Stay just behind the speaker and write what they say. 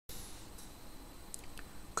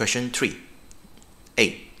Question 3.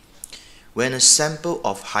 A. When a sample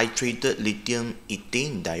of hydrated lithium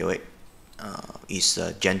ethane diode is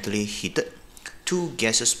gently heated, two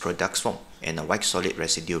gaseous products form and a white solid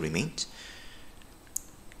residue remains.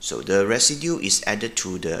 So the residue is added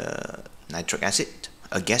to the nitric acid.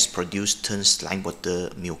 A gas produced turns lime water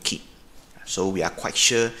milky. So we are quite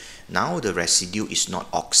sure now the residue is not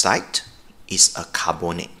oxide, it's a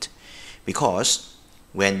carbonate. Because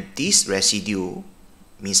when this residue,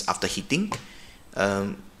 means after heating,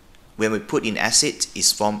 when we put in acid,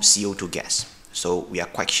 it's formed CO2 gas. So we are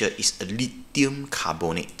quite sure it's a lithium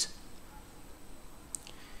carbonate.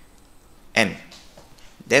 M.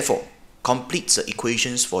 Therefore, completes the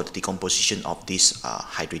equations for the decomposition of this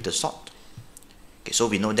hydrated salt. Okay, so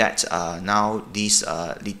we know that now this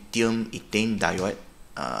lithium ethane diode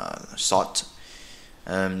salt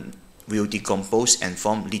will decompose and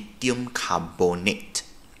form lithium carbonate.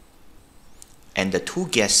 And the two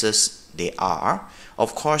gases they are,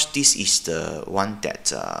 of course, this is the one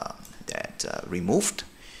that removed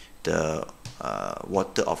the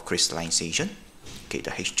water of crystallization, okay,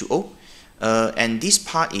 the H2O, and this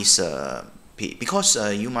part is because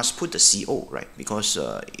you must put the CO, right? Because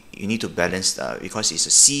you need to balance because it's a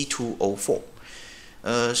C2O4.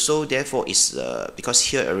 So therefore, it's because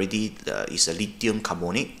here already is a lithium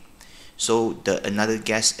carbonate. So the another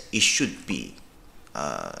gas, it should be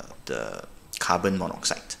the carbon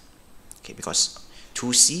monoxide. Okay, because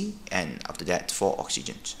 2C and after that 4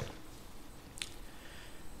 oxygens.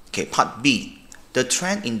 Okay, part B. The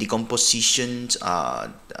trend in decomposition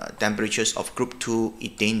temperatures of group 2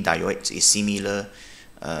 ethane diodes is similar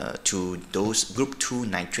to those group 2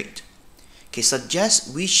 nitrate. Okay,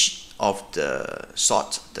 suggest which of the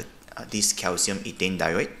salt, this calcium ethane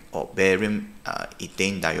diode or barium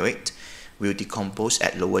ethane diode, will decompose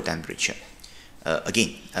at lower temperature.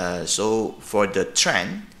 So for the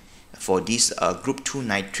trend for these group 2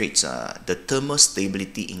 nitrates, the thermal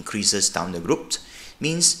stability increases down the groups.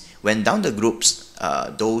 Means when down the groups,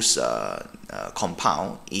 those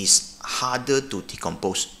compound is harder to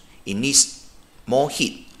decompose. It needs more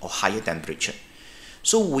heat or higher temperature.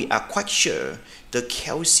 So we are quite sure the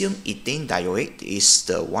calcium ethane diode is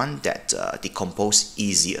the one that decompose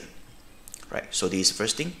easier, right? So this is the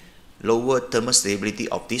first thing, lower thermal stability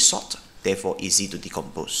of this salt, therefore easy to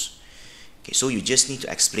decompose. Okay, so you just need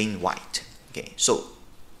to explain why. Okay, so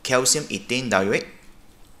calcium ethane diode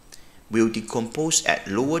will decompose at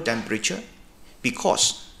lower temperature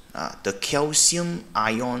because the calcium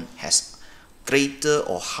ion has greater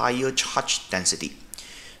or higher charge density.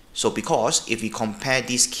 So because if we compare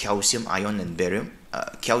this calcium ion and barium,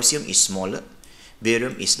 calcium is smaller,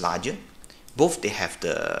 barium is larger. Both they have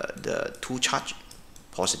the two charge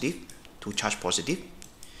positive.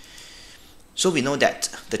 So we know that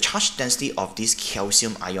the charge density of this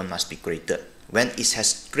calcium ion must be greater. When it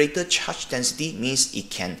has greater charge density, means it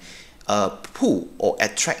can pull or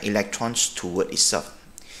attract electrons toward itself.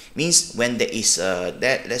 Means when there is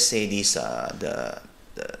let's say this the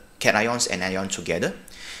cations and anion together,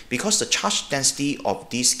 because the charge density of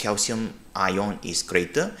this calcium ion is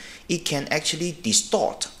greater, it can actually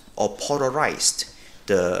distort or polarize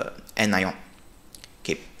the anion.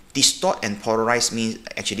 Okay, distort and polarize means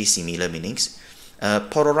actually similar meanings.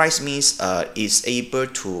 Polarize means is able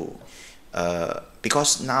to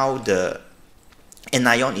because now the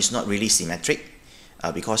anion is not really symmetric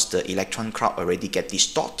because the electron crowd already get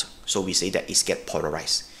distorted, so we say that it's get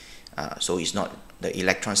polarized. So it's not, the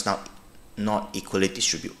electrons now not equally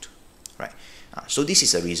distribute, right? So this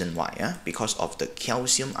is the reason why, because of the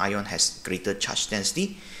calcium ion has greater charge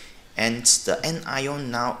density, and the anion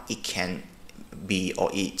now it can be, or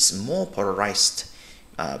it's more polarized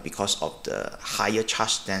because of the higher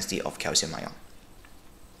charge density of calcium ion.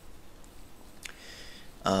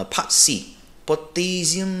 Part C.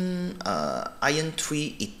 Potassium iron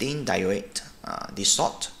 3 ethane diode,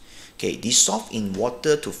 dissolved. Okay, dissolved in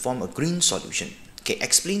water to form a green solution. Okay,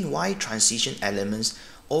 explain why transition elements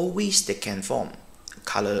always they can form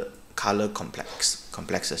color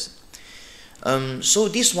complexes. So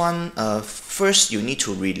this one, first you need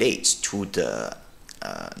to relate to the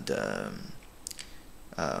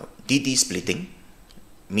DD splitting.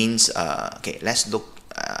 Means okay, let's look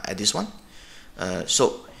at this one.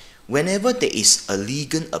 So whenever there is a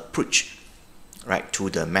ligand approach, right, to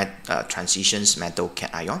the transitions metal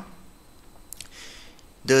cation,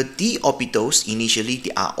 the d orbitals initially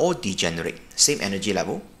they are all degenerate, same energy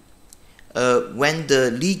level. When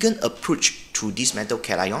the ligand approach to this metal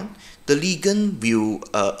cation, the ligand will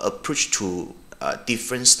approach to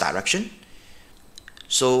different direction.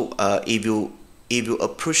 So if you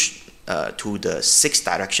approach to the 6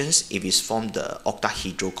 directions if it's from the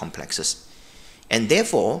octahedral complexes. And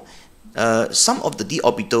therefore, some of the d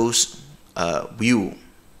orbitals will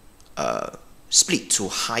split to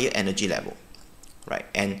higher energy level, right?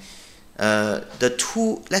 And the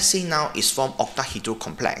two, let's say now, is from octahedral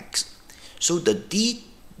complex. So the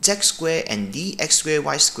dz square and dx square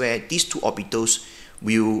y square, these two orbitals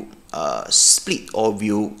will split or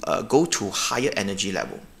will go to higher energy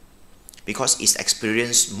level because it's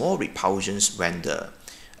experienced more repulsions when the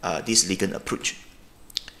this ligand approach.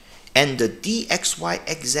 And the dxy,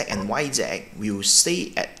 xz, and yz will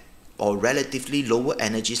stay at or relatively lower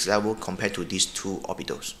energy level compared to these two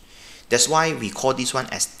orbitals. That's why we call this one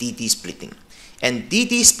as dd splitting. And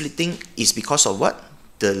dd splitting is because of what?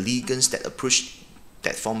 The ligands that approach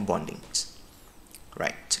that form bondings,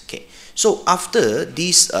 right? Okay. So after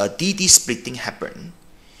this dd splitting happen,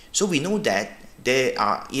 so we know that there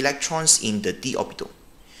are electrons in the d orbital.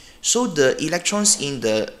 So the electrons in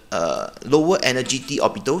the lower energy d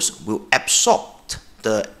orbitals will absorb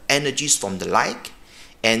the energies from the light,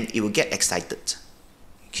 and it will get excited.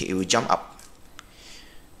 Okay, it will jump up.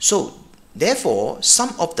 So therefore,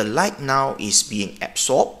 some of the light now is being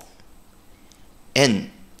absorbed,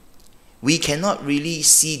 and we cannot really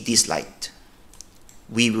see this light.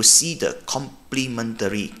 We will see the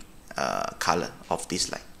complementary color of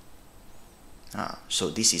this light.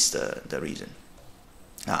 So this is the reason.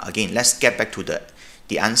 Again, let's get back to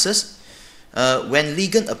the answers. When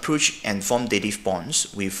ligand approach and form dative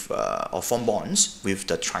bonds with or form bonds with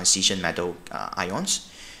the transition metal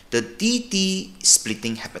ions, the dd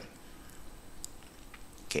splitting happen.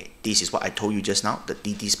 Okay, this is what I told you just now, the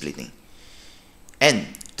dd splitting. And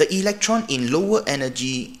the electron in lower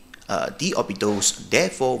energy d orbitals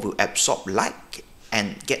therefore will absorb light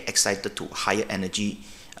and get excited to higher energy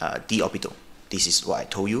d orbital. This is what I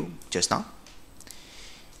told you just now.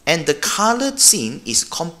 And the colored scene is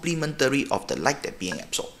complementary of the light that being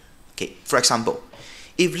absorbed. Okay, for example,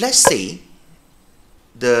 if let's say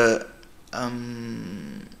the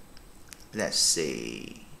let's say,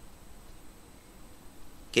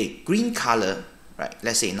 okay, green color, right?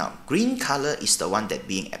 Let's say now green color is the one that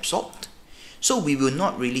being absorbed. So we will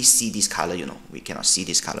not really see this color, you know, we cannot see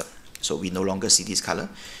this color. So we no longer see this color.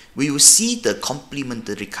 We will see the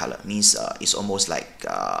complementary color, means it's almost like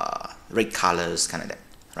red colors, kind of that.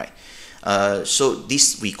 Right, so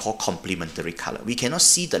this we call complementary color. We cannot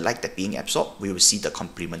see the light that being absorbed. We will see the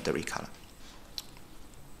complementary color.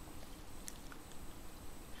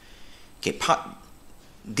 Okay, part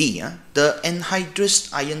D. The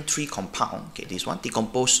anhydrous iron 3 compound. Okay, this one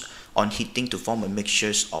decompose on heating to form a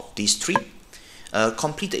mixture of these three.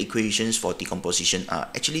 Complete the equations for decomposition.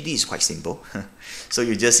 Actually, this is quite simple. So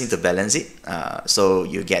you just need to balance it. So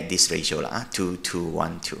you get this ratio, 2, 2,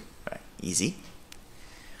 1, 2. Right, easy.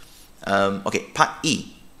 Okay, part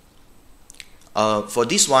E. For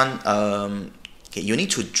this one, okay, you need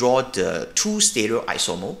to draw the two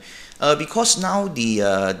stereoisomer because now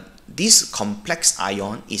the this complex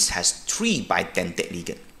ion has 3 bidentate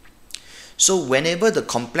ligand. So whenever the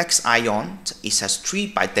complex ion has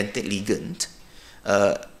 3 bidentate ligand,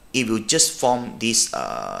 it will just form these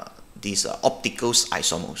optical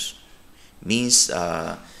isomers. Means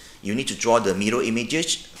you need to draw the mirror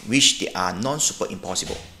images which they are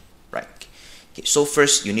non-superimposable. Right. Okay, so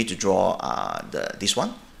first you need to draw this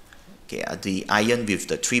one. Okay, the iron with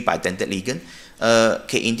the 3 bidentate ligand.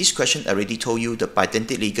 Okay, in this question I already told you the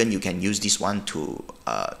bidentate ligand, you can use this one to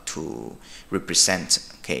represent.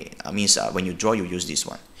 Okay, means when you draw you use this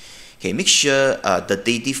one. Okay, make sure the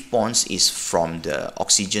dative bonds is from the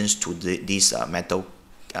oxygens to this metal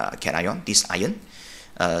cation, this iron.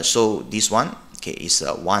 So this one, okay, is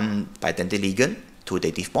 1 bidentate ligand, 2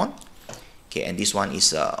 dative bond. Okay, and this one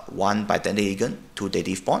is 1 bidentate ligand, 2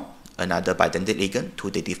 dative bond, another bidentate ligand,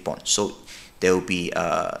 2 dative bond. So there will be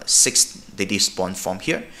 6 dative bond formed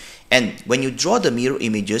here. And when you draw the mirror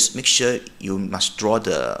images, make sure you must draw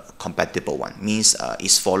the compatible one. Means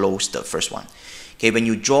it follows the first one. Okay, when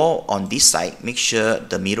you draw on this side, make sure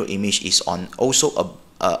the mirror image is on also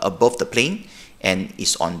above the plane and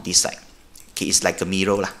is on this side. Okay, it's like a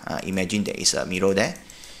mirror lah. Imagine there is a mirror there.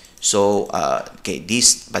 So okay,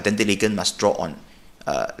 this bidentate ligand must draw on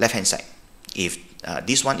left hand side. If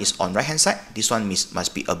this one is on right hand side, this one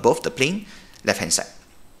must be above the plane, left hand side.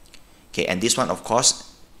 Okay, and this one, of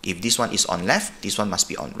course, if this one is on left, this one must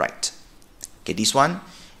be on right. Okay, this one,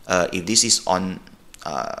 if this is on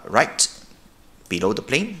right, below the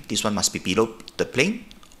plane, this one must be below the plane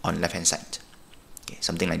on left hand side. Okay,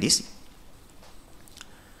 something like this.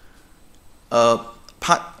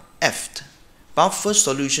 Part F. Buffer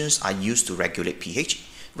solutions are used to regulate pH.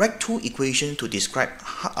 Write two equations to describe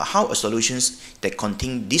how a solutions that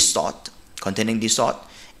containing this salt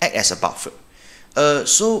act as a buffer.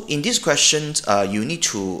 So in this question, you need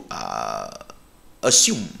to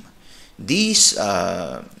assume this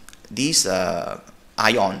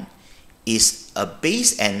ion is a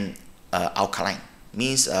base and alkaline.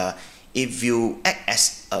 Means if you act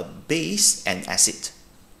as a base and acid,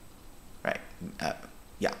 right?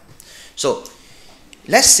 Yeah. So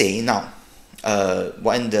let's say now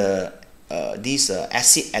when this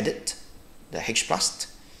acid added the H plus,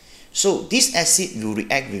 so this acid will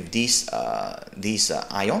react with these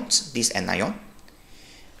ions, this anion.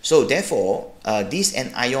 So therefore, this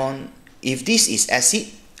anion, if this is acid,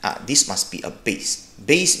 this must be a base.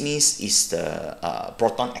 Base means is the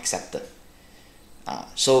proton acceptor.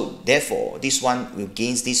 So therefore, this one will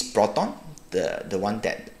gain this proton, the one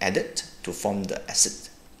that added to form the acid,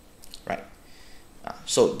 right?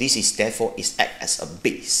 So this is therefore is act as a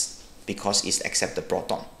base because it accept the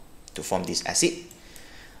proton to form this acid.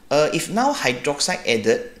 If now hydroxide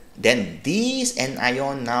added, then this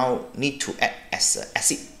anion now need to act as an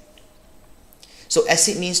acid. So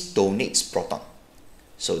acid means donates proton.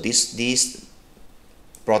 So this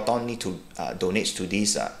proton need to donates to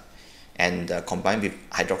this and combine with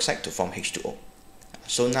hydroxide to form H2O.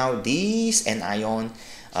 So now this anion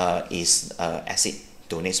is acid,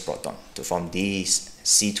 donates proton to form this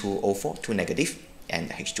C2O4, 2 negative, and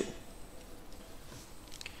H2O.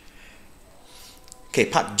 Okay,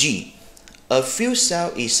 part G. A fuel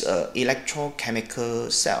cell is an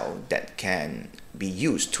electrochemical cell that can be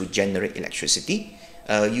used to generate electricity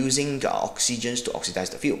using the oxygens to oxidize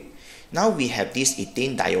the fuel. Now we have this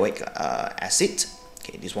ethane dioic acid,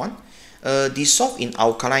 okay, this one, dissolved in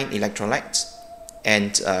alkaline electrolytes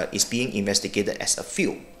and is being investigated as a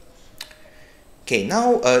fuel. Okay,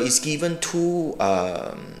 now it's given two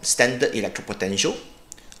standard electropotential.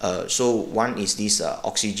 So one is this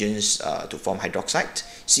oxygens to form hydroxide,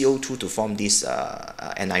 CO2 to form this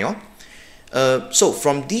anion. So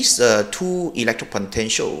from these two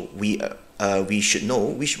electropotential, we should know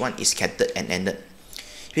which one is cathode and anode.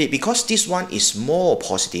 Okay, because this one is more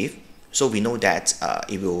positive, so we know that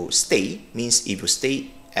it will stay, means it will stay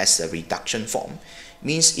as a reduction form,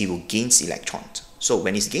 means it will gain electrons. So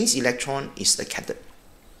when it gains electron, it's the cathode.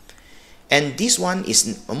 And this one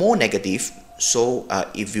is more negative, so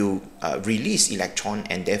if you release electron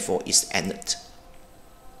and therefore is anode.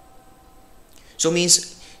 So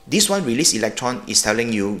means this one release electron is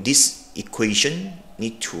telling you this equation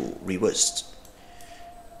need to reverse.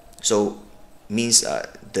 So means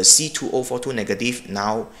the C2O4 2 negative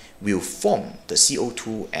now will form the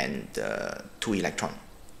CO2 and 2 electron.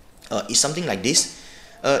 It's something like this.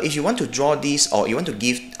 If you want to draw this, or you want to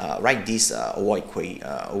give write this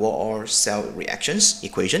overall cell reactions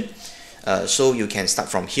equation, so you can start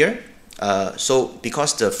from here. So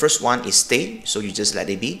because the first one is stay, so you just let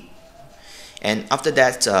it be. And after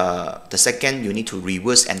that, the second you need to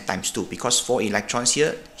reverse and times 2 because 4 electrons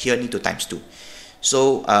here need to times 2.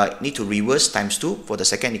 So need to reverse times 2 for the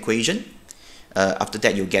second equation. After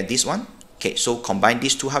that you get this one. Okay, so combine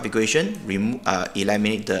these two half equation,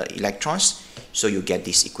 eliminate the electrons, so you get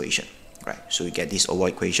this equation, right? So you get this overall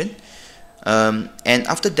equation. And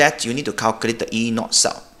after that you need to calculate the E naught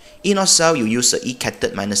cell. E naught cell you use the E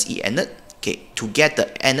cathode minus E anode. Okay, to get the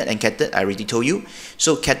anode and cathode, I already told you.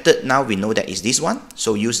 So cathode now we know that is this one.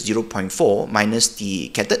 So use 0.4 minus the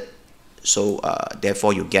cathode. So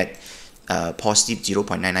therefore you get positive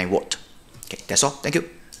 0.99 watt. Okay, that's all. Thank you.